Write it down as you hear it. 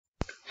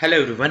Hello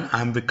everyone,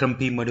 I'm Vikram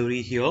P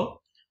Madduri here.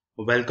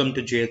 Welcome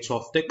to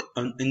Softech.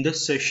 In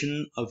this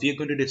session, we are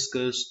going to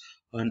discuss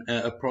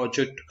a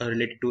project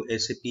related to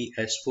SAP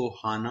S4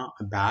 HANA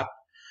ABAP.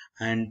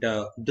 And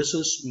this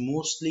is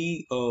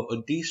mostly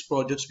these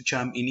projects which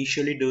I'm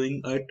initially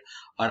doing it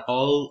are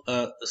all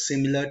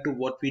similar to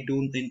what we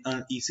do in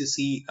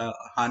ECC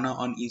HANA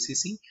on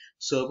ECC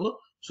server.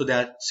 So they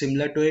are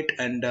similar to it,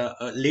 and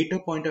a later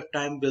point of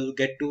time we'll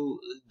get to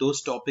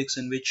those topics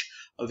in which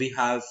we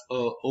have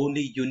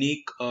only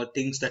unique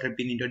things that have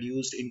been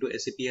introduced into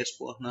SAP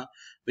S4HANA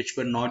which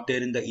were not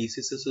there in the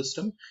ECC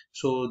system.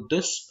 So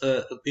this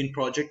in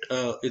project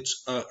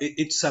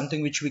it's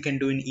something which we can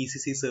do in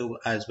ECC server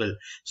as well.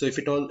 So if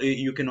at all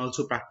you can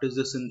also practice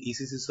this in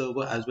ECC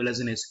server as well as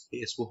in SAP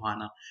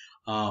S4HANA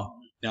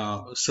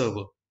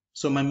server.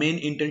 So my main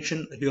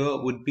intention here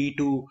would be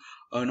to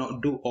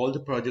do all the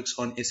projects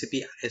on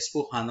SAP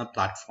S4HANA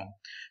platform.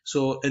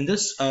 So in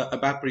this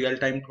ABAP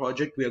real-time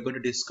project, we are going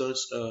to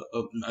discuss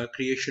a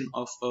creation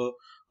of a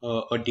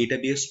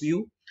database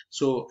view.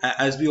 So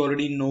as we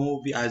already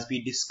know, as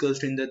we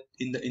discussed in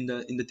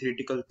the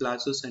theoretical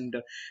classes and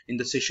in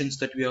the sessions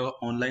that we are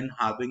online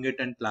having it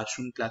and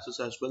classroom classes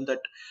as well,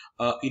 that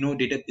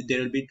there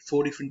will be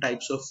 4 different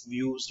types of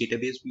views: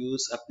 database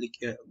views,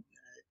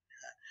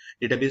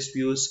 database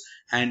views,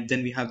 and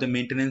then we have the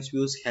maintenance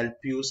views, help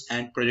views,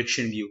 and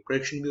projection view.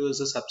 Projection view is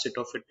a subset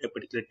of a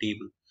particular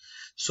table.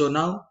 So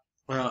now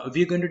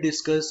we're going to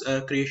discuss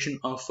creation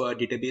of a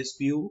database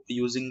view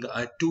using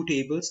 2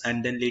 tables,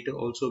 and then later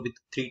also with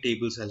 3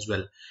 tables as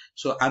well.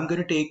 So I'm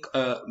going to take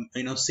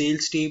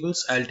sales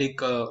tables. I'll take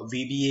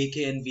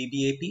VBAK and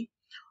VBAP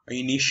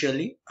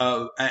initially,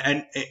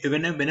 and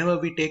whenever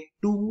we take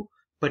 2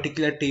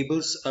 particular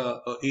tables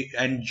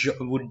and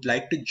would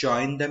like to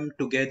join them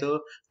together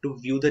to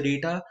view the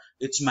data,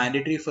 it's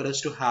mandatory for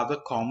us to have a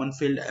common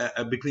field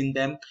between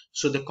them.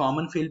 So the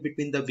common field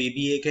between the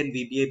VBAK and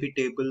VBAP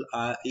table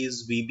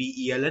is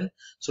VBELN.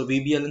 So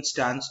VBELN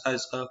stands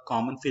as a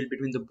common field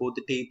between both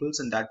the tables,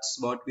 and that's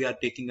what we are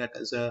taking it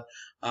as a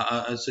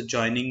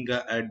joining.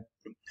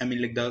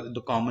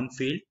 The common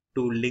field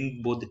to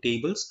link both the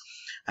tables,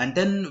 and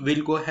then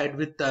we'll go ahead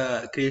with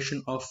the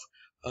creation of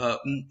a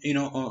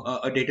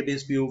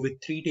database view with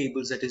 3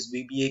 tables, that is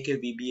VBAK,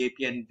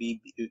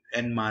 VBAP,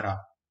 and MARA.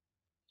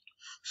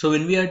 So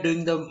when we are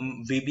doing the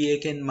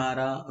VBAK and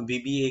MARA,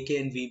 VBAK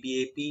and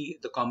VBAP,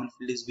 the common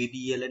field is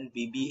VBELN,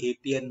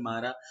 VBAP and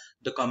MARA,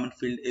 the common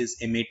field is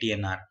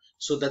MATNR.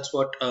 So that's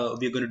what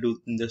we're going to do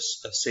in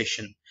this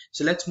session.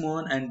 So let's move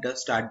on and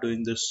start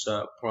doing this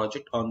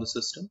project on the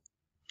system.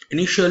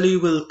 Initially,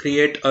 we'll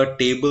create a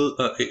table,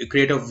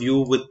 create a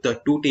view with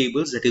the 2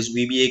 tables, that is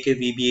VBAK,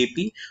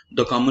 VBAP.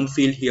 The common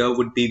field here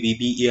would be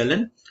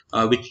VBELN,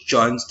 which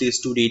joins these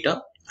 2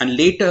 data. And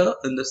later,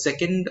 in the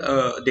second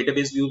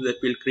database view that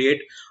we'll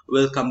create,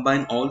 we'll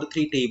combine all the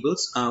 3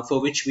 tables, for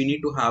which we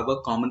need to have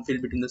a common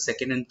field between the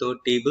second and third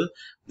table.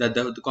 That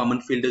the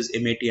common field is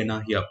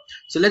MATNR here.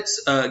 So let's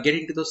get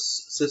into the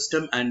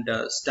system and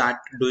start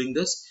doing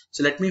this.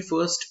 So let me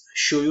first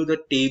show you the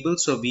table.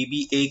 So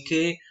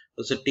VBAK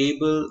is a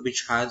table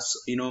which has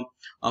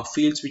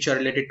fields which are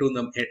related to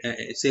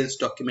the sales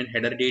document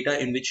header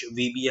data, in which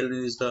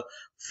VBELN is the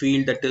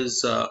field that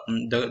is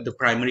the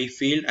primary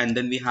field, and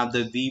then we have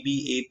the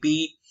VBAP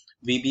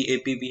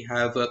we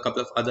have a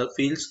couple of other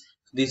fields.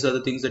 These are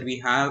the things that we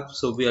have.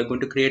 So we are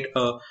going to create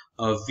a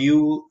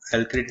view.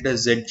 I'll create it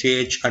as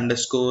ZJH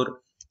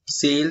underscore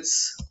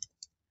sales,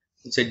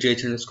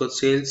 ZJH underscore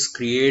sales,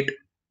 create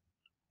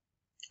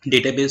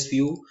database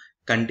view,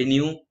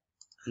 continue,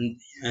 and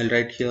I'll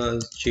write here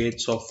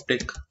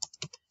Softech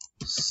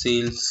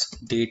sales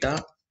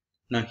data.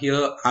 Now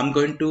here I'm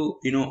going to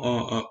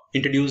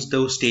introduce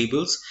those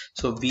tables.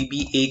 So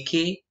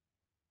VBAK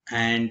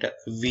and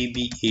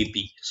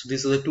VBAP. So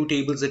these are the 2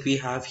 tables that we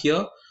have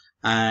here,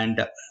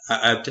 and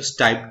I've just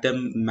typed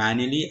them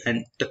manually,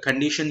 and the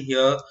condition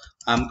here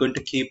I'm going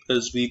to keep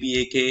is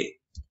VBAK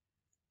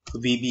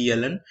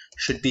VBELN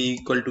should be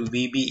equal to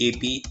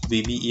VBAP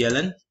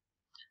VBELN,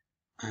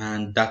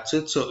 and that's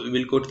it. So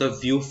we'll go to the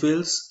view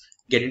fields,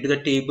 get into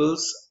the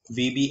tables.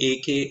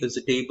 VBAK is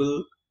a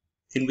table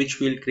in which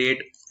we'll create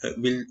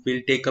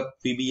we'll take up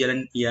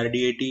VBELN,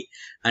 ERDAT,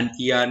 and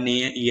ER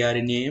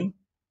name,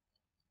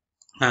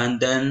 and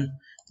then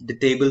the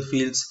table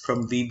fields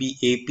from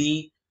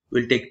VBAP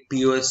will take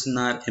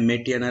POSNR,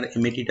 MATNR,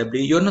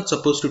 MATW. You're not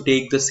supposed to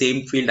take the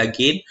same field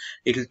again.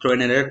 It will throw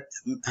an error.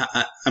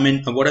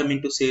 What I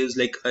mean to say is,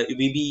 like,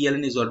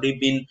 VBELN is already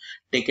been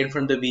taken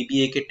from the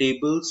VBAK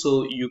table,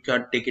 so you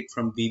can't take it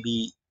from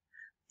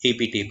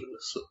VBAP table.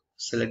 So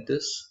select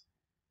this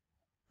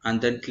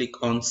and then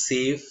click on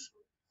save.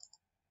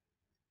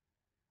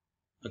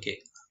 Okay,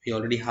 we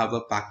already have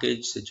a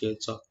package, such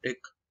as Softech.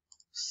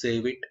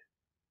 Save it.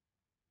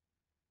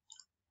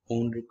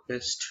 Own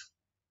request.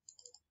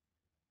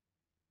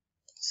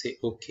 Say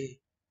OK.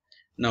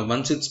 Now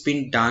once it's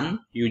been done,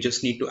 you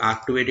just need to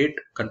activate it.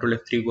 Control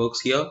F3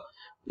 works here.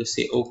 Just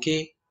say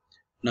OK.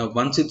 Now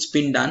once it's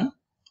been done,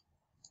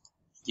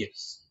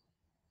 yes,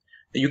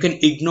 you can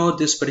ignore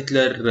this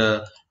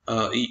particular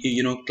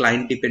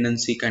client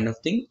dependency kind of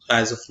thing.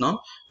 As of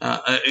now,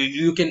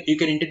 you can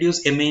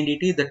introduce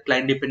MANDT, that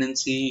client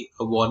dependency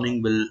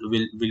warning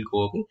will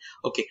go away.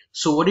 Okay,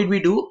 so what did we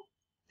do?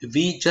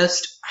 We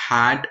just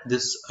had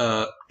this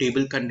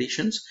table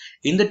conditions.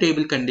 In the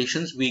table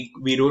conditions, we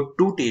wrote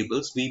two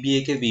tables,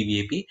 VBAK,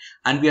 VBAP,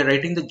 and we are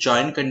writing the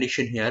join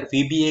condition here.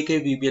 VBAK,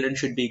 VBLN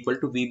should be equal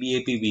to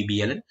VBAP,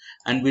 VBLN,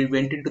 and we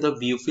went into the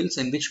view fields,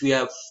 in which we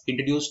have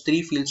introduced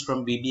three fields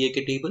from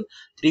VBAK table,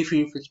 three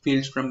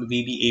fields from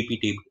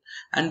VBAP table,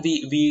 and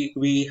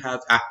we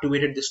have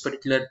activated this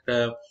particular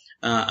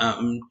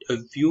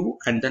view.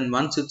 And then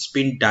once it's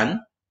been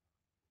done,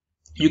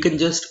 you can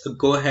just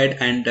go ahead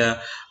and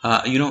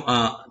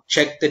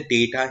check the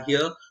data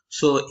here.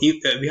 So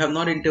if we have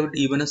not entered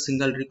even a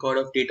single record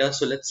of data,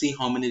 so let's see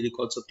how many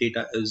records of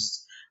data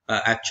is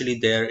actually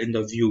there in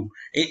the view.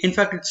 In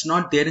fact, it's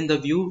not there in the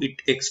view.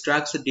 It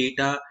extracts the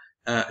data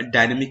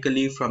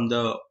dynamically from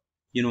the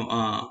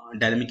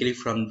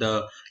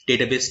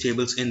database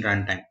tables in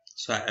runtime.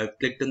 So I've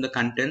clicked on the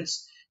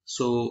contents.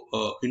 So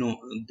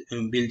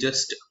we'll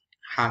just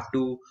have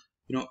to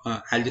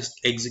I'll just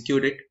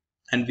execute it,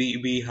 and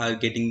we are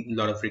getting a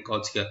lot of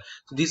records here.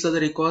 So these are the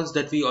records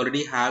that we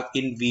already have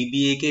in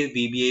VBAK,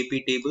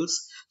 VBAP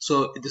tables.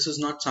 So this is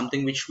not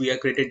something which we have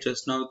created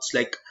just now. It's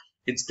like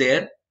it's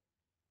there.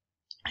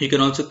 You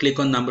can also click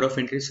on number of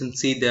entries and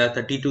see there are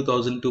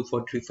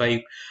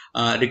 32,245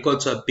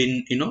 records have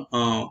been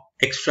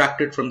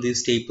extracted from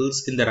these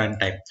tables in the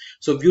runtime.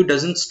 So view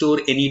doesn't store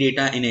any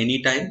data in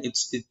any time. It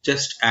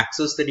just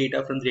accesses the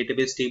data from the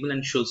database table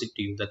and shows it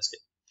to you. That's it.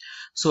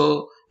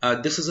 So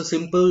this is a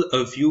simple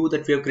view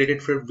that we have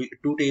created for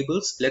two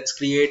tables. Let's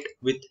create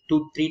with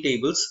three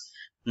tables,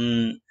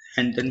 and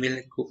then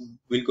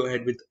we'll go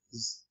ahead with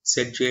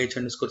ZJH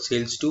underscore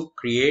sales to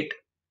create.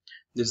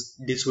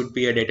 This would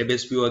be a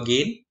database view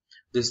again.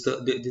 This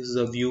is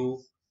a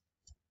view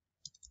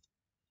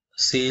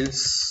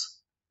sales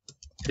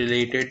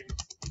related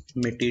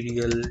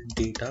material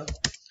data.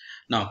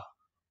 Now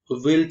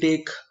we'll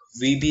take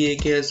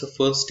VBAK as the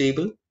first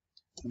table,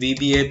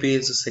 VBAP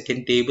as the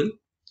second table,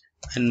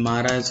 and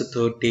Mara as a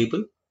third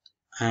table,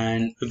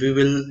 and we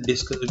will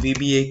discuss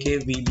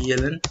VBAK,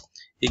 VBLN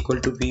equal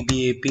to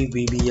VBAP,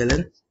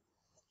 VBLN,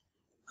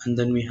 and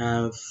then we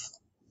have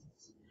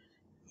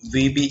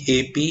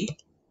VBAP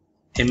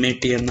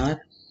MATNR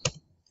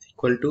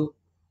equal to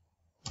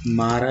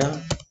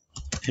Mara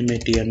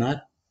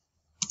MATNR,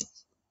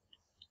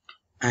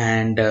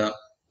 and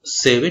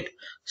save it.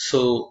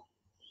 So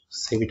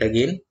save it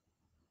again.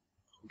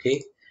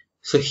 Okay,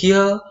 so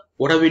here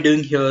what are we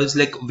doing here is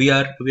like we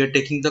are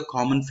taking the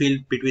common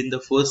field between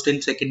the first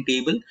and second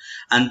table,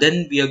 and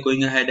then we are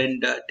going ahead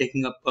and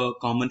taking up a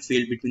common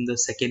field between the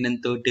second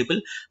and third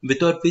table,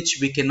 without which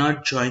we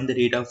cannot join the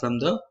data from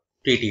the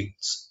three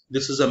tables.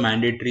 This is a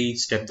mandatory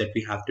step that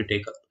we have to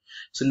take up.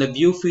 So in the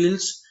view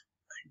fields,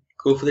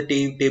 go for the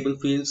table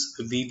fields,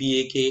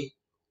 VBAK.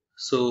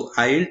 So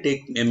I will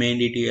take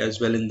MANDT as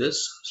well in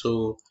this.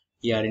 So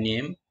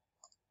ERNAM.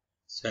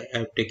 So I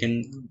have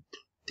taken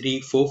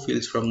 4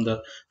 fields from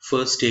the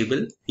first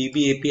table.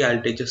 VBAP,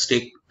 I'll just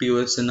take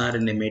POSNR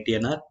and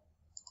MATNR.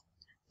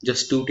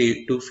 Just two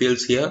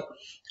fields here,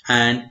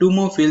 and 2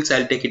 more fields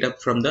I'll take it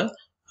up from the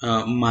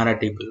Mara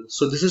table.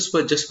 So this is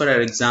just for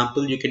our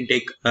example. You can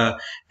take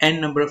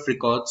n number of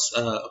records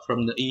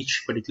from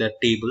each particular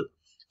table.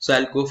 So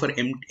I'll go for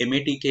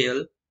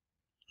MATKL,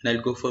 and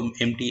I'll go for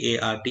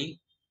MTART.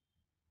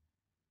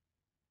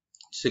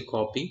 So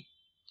copy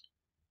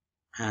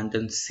and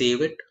then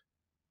save it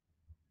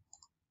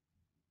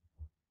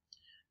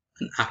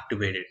and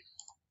activate it.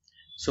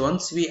 So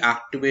once we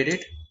activate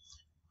it,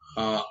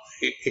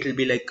 it'll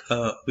be like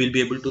we'll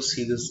be able to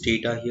see this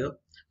data here.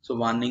 So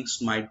warnings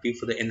might be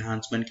for the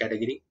enhancement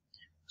category.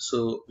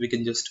 So we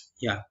can just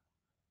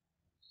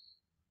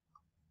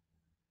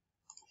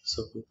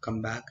so we'll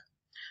come back.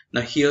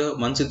 Now here,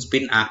 once it's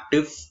been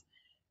active,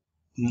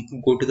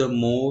 go to the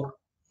more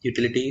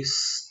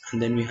utilities,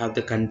 and then we have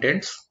the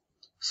contents.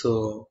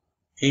 So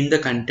in the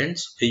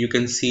contents, you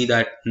can see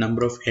that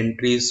number of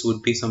entries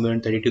would be somewhere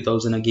in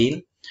 32,000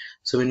 again.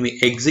 So when we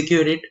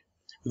execute it,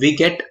 we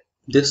get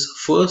this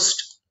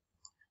first,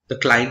 the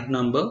client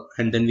number,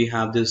 and then we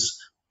have this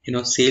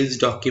sales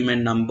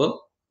document number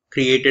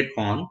created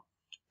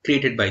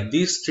by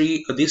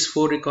these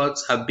 4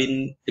 records have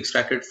been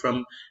extracted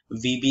from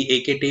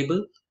VBAK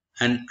table,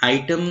 and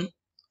item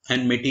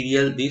and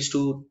material, these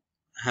 2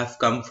 have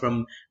come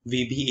from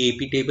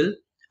VBAP table,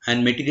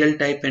 and material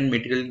type and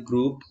material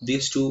group,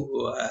 these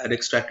 2 are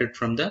extracted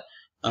from the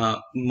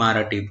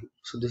Mara table.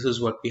 So this is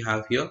what we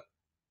have here.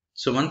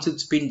 So once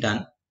it's been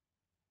done,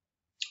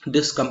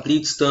 this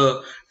completes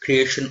the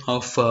creation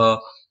of a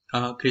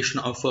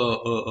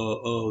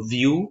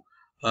view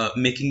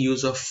making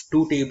use of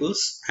 2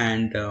 tables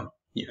and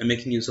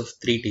making use of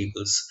 3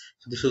 tables.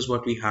 So this is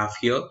what we have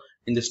here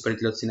in this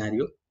particular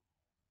scenario.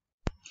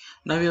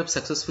 Now we have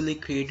successfully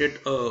created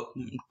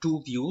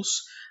 2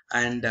 views,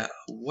 and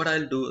what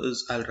I'll do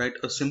is I'll write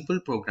a simple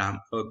program,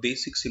 a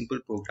basic simple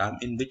program,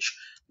 in which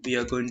we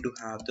are going to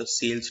have the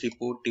sales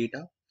report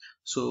data.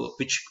 so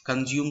which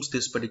consumes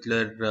this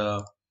particular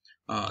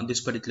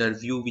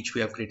view which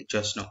we have created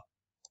just now.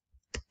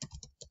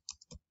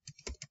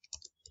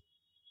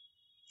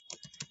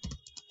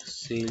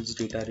 Sales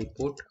data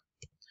report,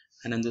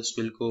 and then this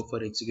will go for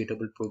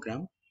executable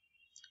program.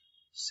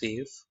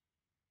 Save.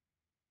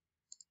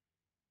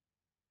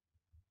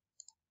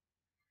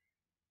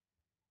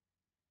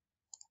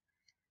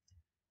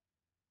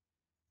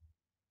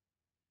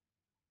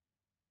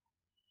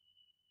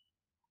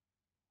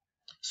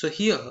 So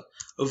here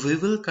we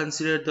will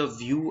consider the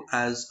view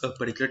as a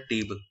particular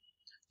table.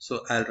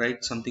 So I'll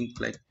write something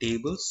like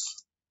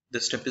tables.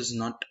 The step is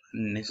not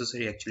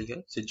necessary actually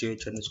here. So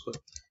JH underscore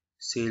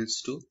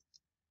sales to.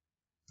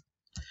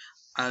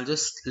 I'll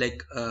just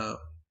like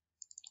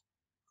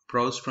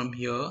browse from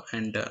here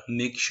and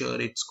make sure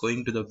it's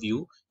going to the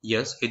view.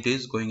 Yes, it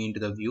is going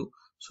into the view.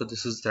 So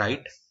this is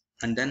right.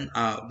 And then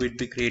we'll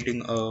be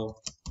creating a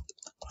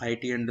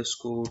IT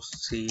underscore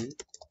sale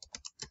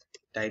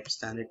type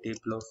standard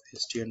table of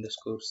ST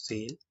underscore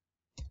sale.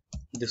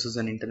 This is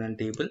an internal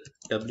table.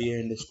 WA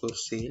underscore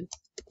sale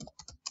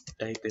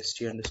type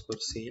ST underscore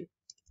sale.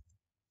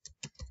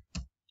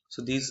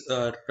 So these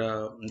are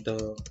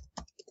the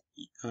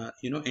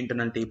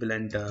internal table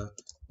and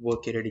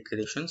work area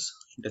declarations.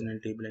 Internal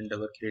table and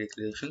work area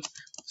declarations.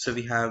 So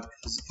we have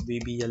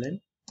VBLN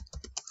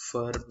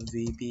for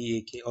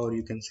VBAK, or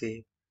you can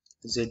say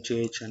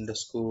ZJH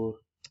underscore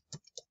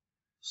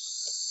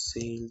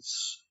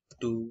sales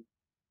to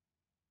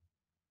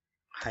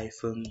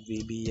hyphen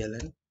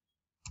VBLN,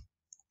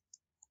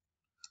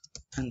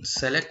 and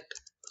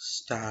select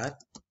star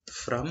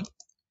from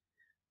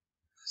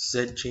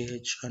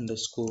ZJH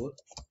underscore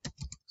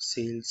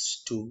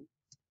sales to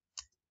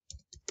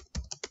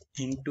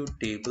into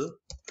table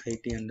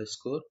IT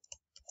underscore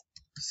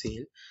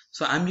sale.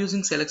 So I'm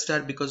using select star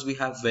because we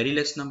have very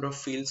less number of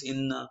fields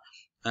in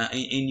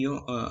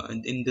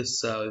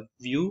this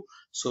view,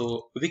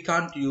 so we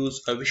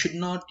should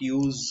not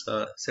use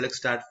select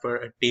star for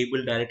a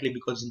table directly,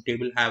 because in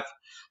table have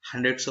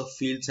hundreds of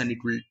fields and it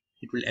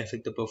will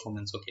affect the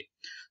performance. Okay,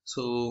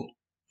 so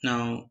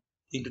now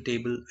into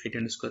table IT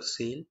underscore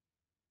sale,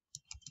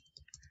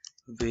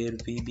 where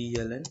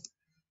VBLN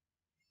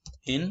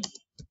in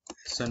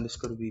S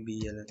underscore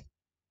VBLN.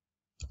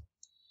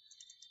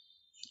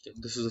 Okay,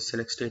 this is a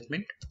select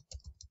statement.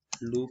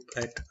 Loop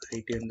at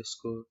IT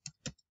underscore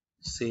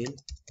sale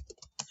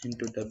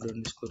into W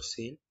underscore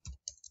sale,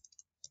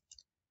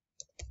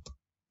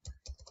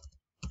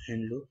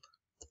 and loop.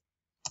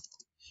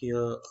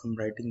 Here I'm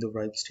writing the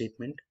right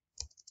statement.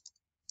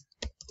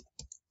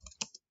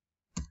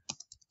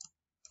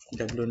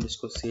 W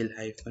underscore sale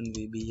hyphen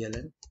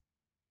VBLN,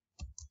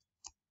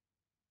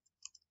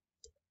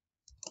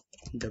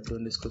 W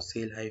underscore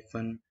sale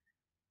hyphen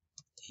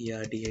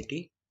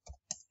ERDAT.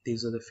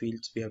 These are the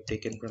fields we have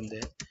taken from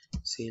there.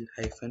 Sale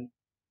hyphen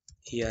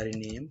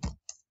ERNAM,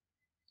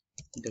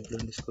 W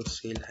underscore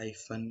sale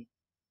hyphen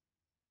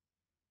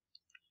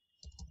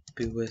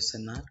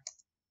POSNR,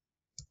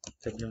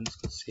 W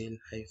underscore sale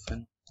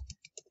hyphen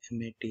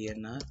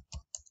MATNR,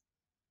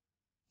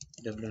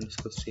 W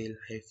underscore sale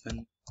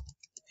hyphen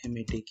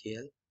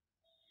MATKL,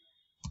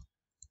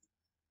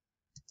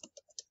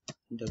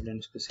 W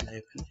underscore sale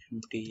hyphen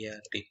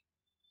MTART.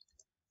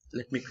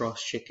 Let me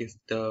cross check if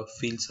the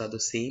fields are the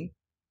same.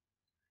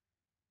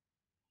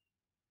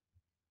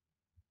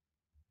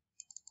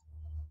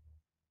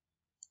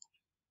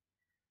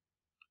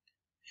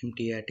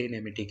 MTAT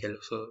and MTKL.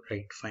 So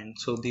right, fine.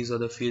 So these are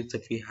the fields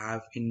that we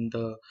have in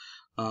the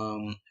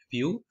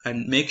view,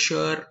 and make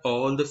sure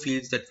all the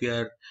fields that we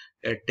are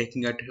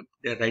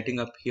writing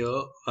up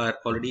here are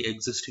already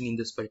existing in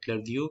this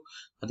particular view.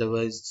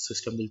 Otherwise, the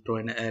system will throw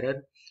an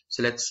error.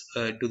 So let's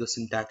do the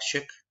syntax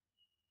check.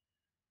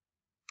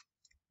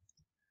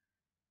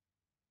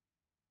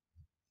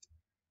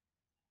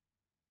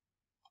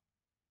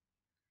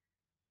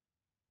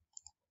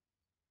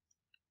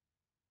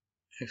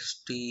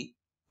 st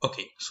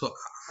Okay, so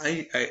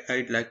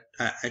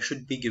I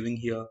should be giving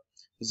here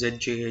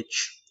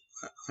ZJH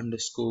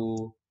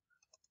underscore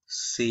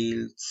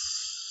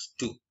sales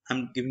to.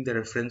 I'm giving the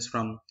reference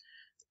from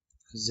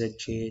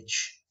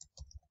ZJH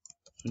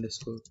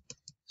underscore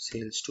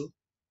sales to.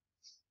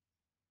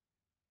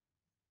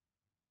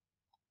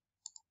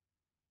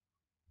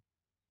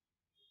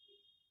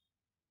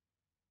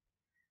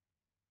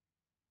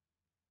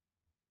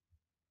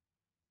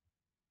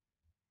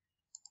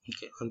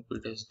 Okay, I'll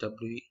put it as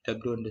W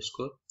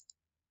underscore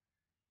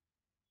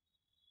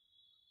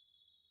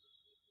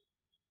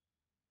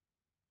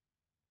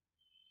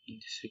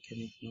this we can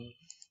ignore.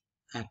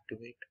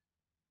 Activate.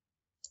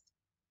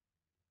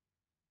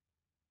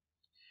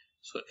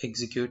 So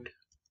execute.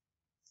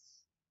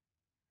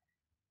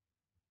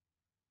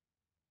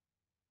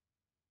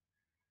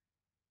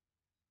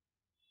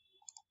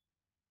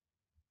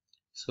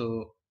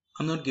 So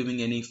I'm not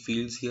giving any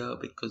fields here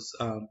because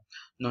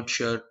not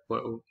sure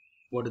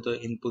what are the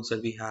inputs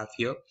that we have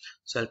here.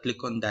 So I'll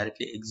click on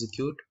directly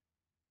execute.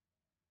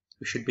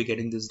 We should be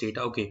getting this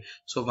data. Okay,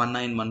 so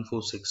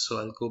 19146. So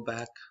I'll go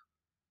back.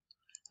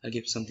 I'll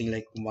give something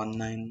like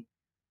 19.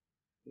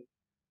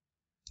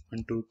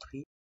 1 2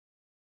 3